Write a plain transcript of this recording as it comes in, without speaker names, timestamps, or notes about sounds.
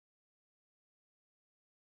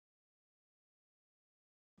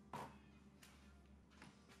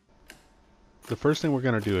The first thing we're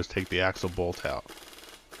going to do is take the axle bolt out.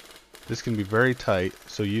 This can be very tight,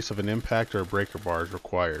 so use of an impact or a breaker bar is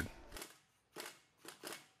required.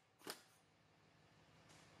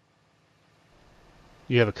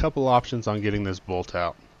 You have a couple options on getting this bolt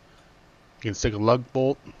out. You can stick a lug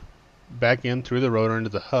bolt back in through the rotor into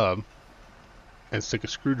the hub and stick a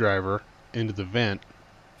screwdriver into the vent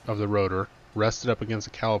of the rotor, rest it up against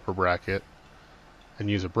a caliper bracket, and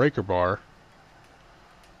use a breaker bar.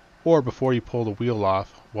 Or before you pull the wheel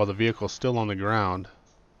off while the vehicle is still on the ground,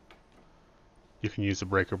 you can use a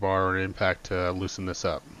breaker bar or an impact to loosen this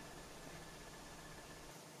up.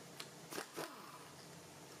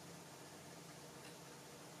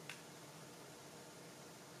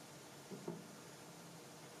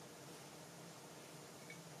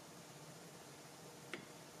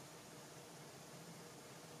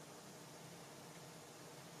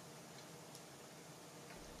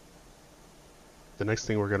 The next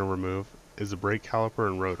thing we're going to remove is the brake caliper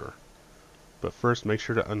and rotor. But first, make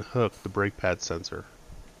sure to unhook the brake pad sensor.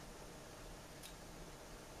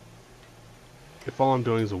 If all I'm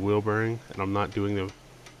doing is a wheel bearing and I'm not doing the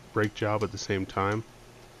brake job at the same time,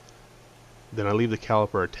 then I leave the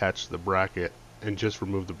caliper attached to the bracket and just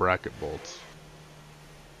remove the bracket bolts.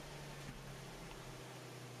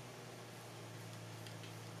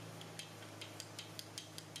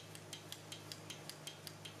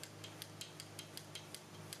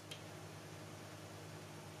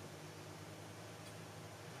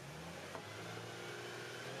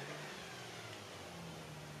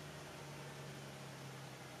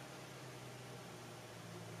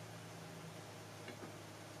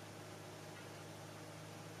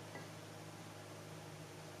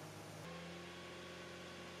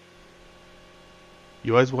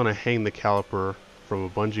 You always want to hang the caliper from a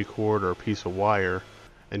bungee cord or a piece of wire,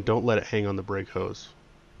 and don't let it hang on the brake hose.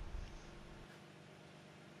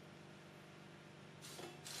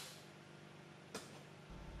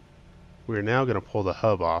 We are now going to pull the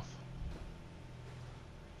hub off.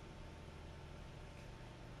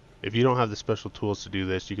 If you don't have the special tools to do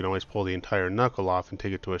this, you can always pull the entire knuckle off and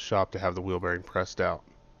take it to a shop to have the wheel bearing pressed out.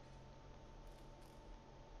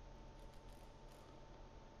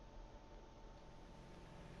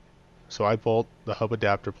 So I bolt the hub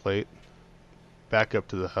adapter plate back up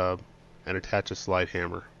to the hub and attach a slide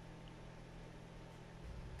hammer.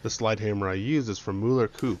 The slide hammer I use is from Mueller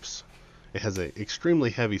Coupes. It has an extremely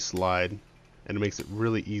heavy slide and it makes it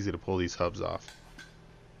really easy to pull these hubs off.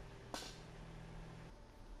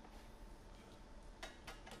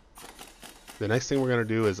 The next thing we're going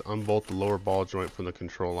to do is unbolt the lower ball joint from the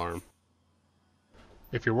control arm.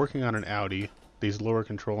 If you're working on an Audi, these lower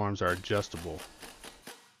control arms are adjustable.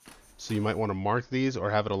 So you might want to mark these or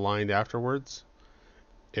have it aligned afterwards.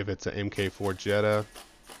 If it's an MK4 Jetta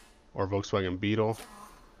or Volkswagen Beetle,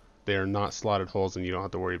 they are not slotted holes and you don't have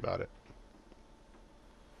to worry about it.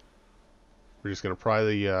 We're just going to pry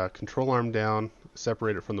the control arm down,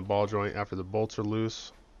 separate it from the ball joint after the bolts are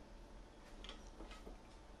loose.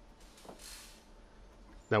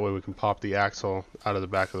 That way we can pop the axle out of the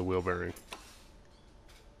back of the wheel bearing.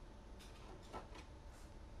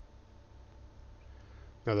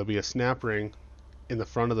 Now there'll be a snap ring in the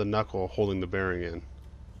front of the knuckle holding the bearing in.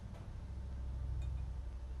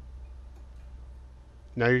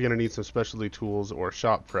 Now you're going to need some specialty tools or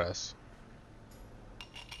shop press.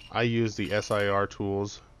 I use the SIR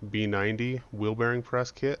Tools B90 wheel bearing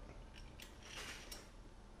press kit.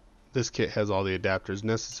 This kit has all the adapters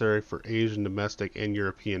necessary for Asian, domestic, and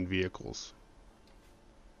European vehicles.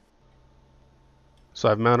 So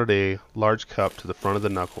I've mounted a large cup to the front of the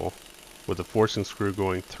knuckle with a forcing screw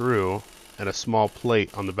going through and a small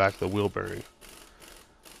plate on the back of the wheel bearing.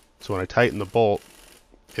 So when I tighten the bolt,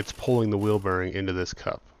 it's pulling the wheel bearing into this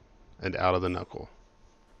cup and out of the knuckle.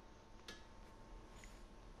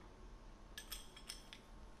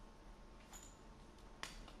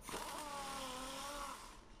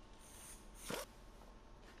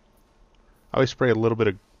 I always spray a little bit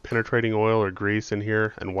of penetrating oil or grease in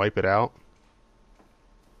here and wipe it out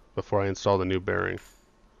before I install the new bearing.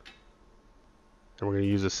 And we're going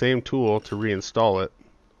to use the same tool to reinstall it,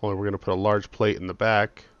 only we're going to put a large plate in the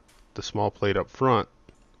back, the small plate up front.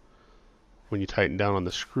 When you tighten down on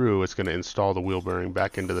the screw, it's going to install the wheel bearing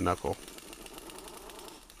back into the knuckle.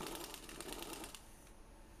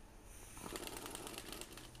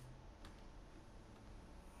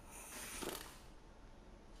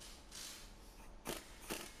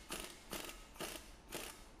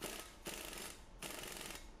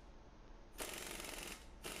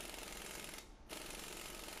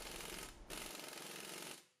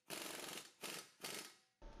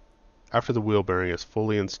 After the wheel bearing is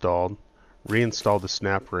fully installed, reinstall the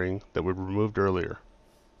snap ring that we removed earlier.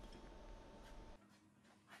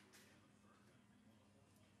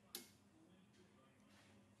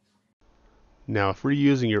 Now if we're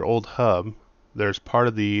using your old hub, there's part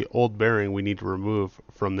of the old bearing we need to remove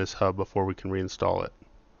from this hub before we can reinstall it.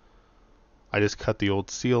 I just cut the old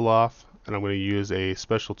seal off, and I'm going to use a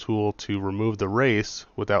special tool to remove the race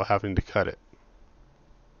without having to cut it.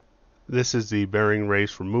 This is the bearing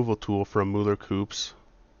race removal tool from Mueller Coupes.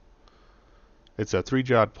 It's a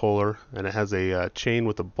 3-jawed puller, and it has a chain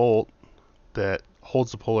with a bolt that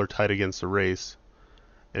holds the puller tight against the race,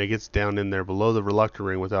 and it gets down in there below the reluctor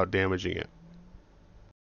ring without damaging it.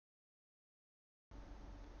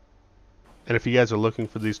 And if you guys are looking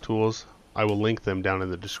for these tools, I will link them down in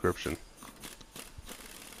the description.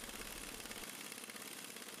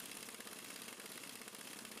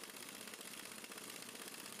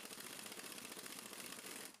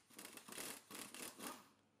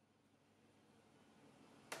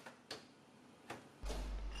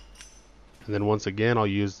 And then once again, I'll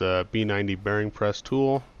use the B90 bearing press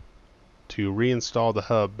tool to reinstall the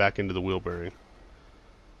hub back into the wheel bearing.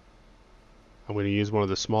 I'm going to use one of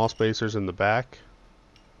the small spacers in the back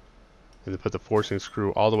and then put the forcing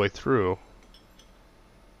screw all the way through.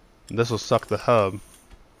 And this will suck the hub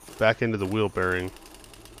back into the wheel bearing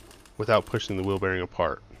without pushing the wheel bearing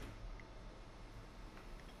apart.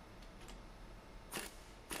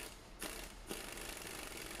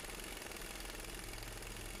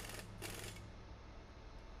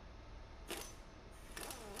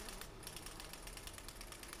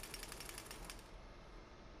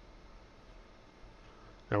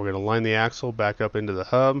 Now we're going to line the axle back up into the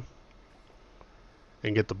hub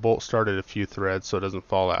and get the bolt started a few threads so it doesn't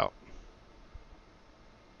fall out.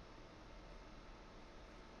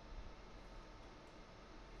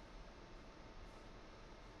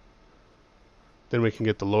 Then we can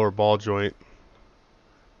get the lower ball joint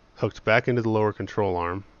hooked back into the lower control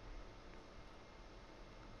arm.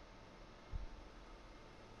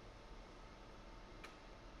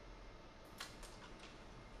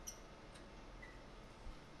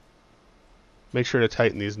 Make sure to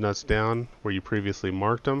tighten these nuts down where you previously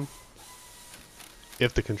marked them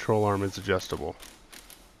if the control arm is adjustable.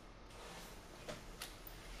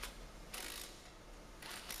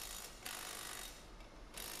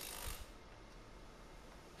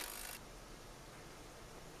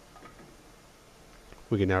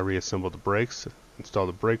 We can now reassemble the brakes, install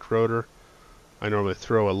the brake rotor. I normally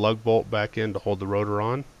throw a lug bolt back in to hold the rotor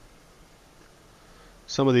on.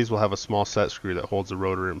 Some of these will have a small set screw that holds the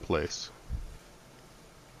rotor in place.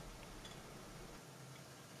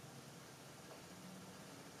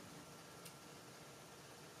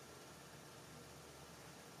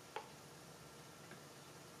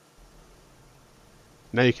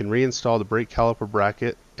 Now you can reinstall the brake caliper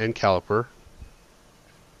bracket and caliper.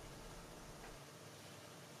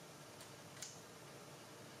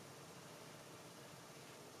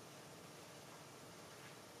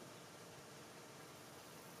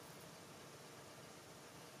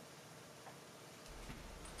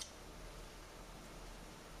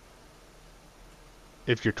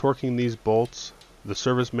 If you're torquing these bolts, the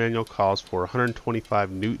service manual calls for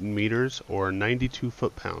 125 Newton meters or 92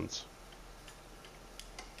 foot-pounds.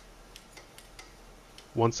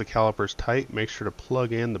 Once the caliper is tight, make sure to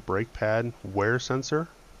plug in the brake pad wear sensor.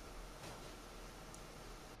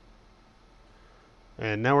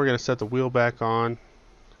 And now we're going to set the wheel back on,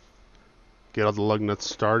 get all the lug nuts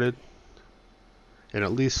started, and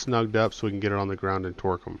at least snugged up so we can get it on the ground and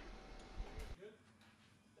torque them.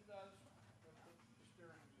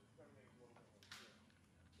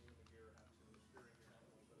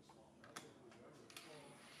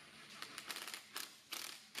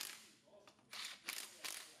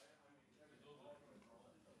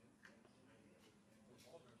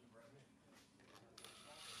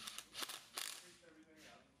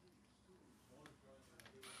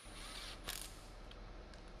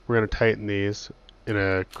 We're going to tighten these in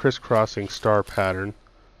a crisscrossing star pattern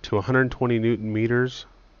to 120 Newton meters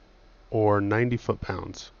or 90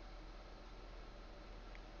 foot-pounds.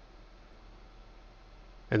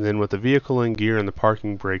 And then with the vehicle in gear and the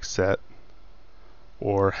parking brake set,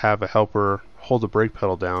 or have a helper hold the brake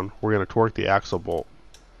pedal down, we're going to torque the axle bolt.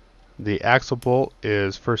 The axle bolt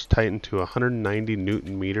is first tightened to 190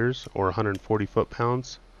 Newton meters or 140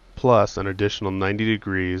 foot-pounds plus an additional 90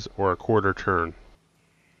 degrees or a quarter turn.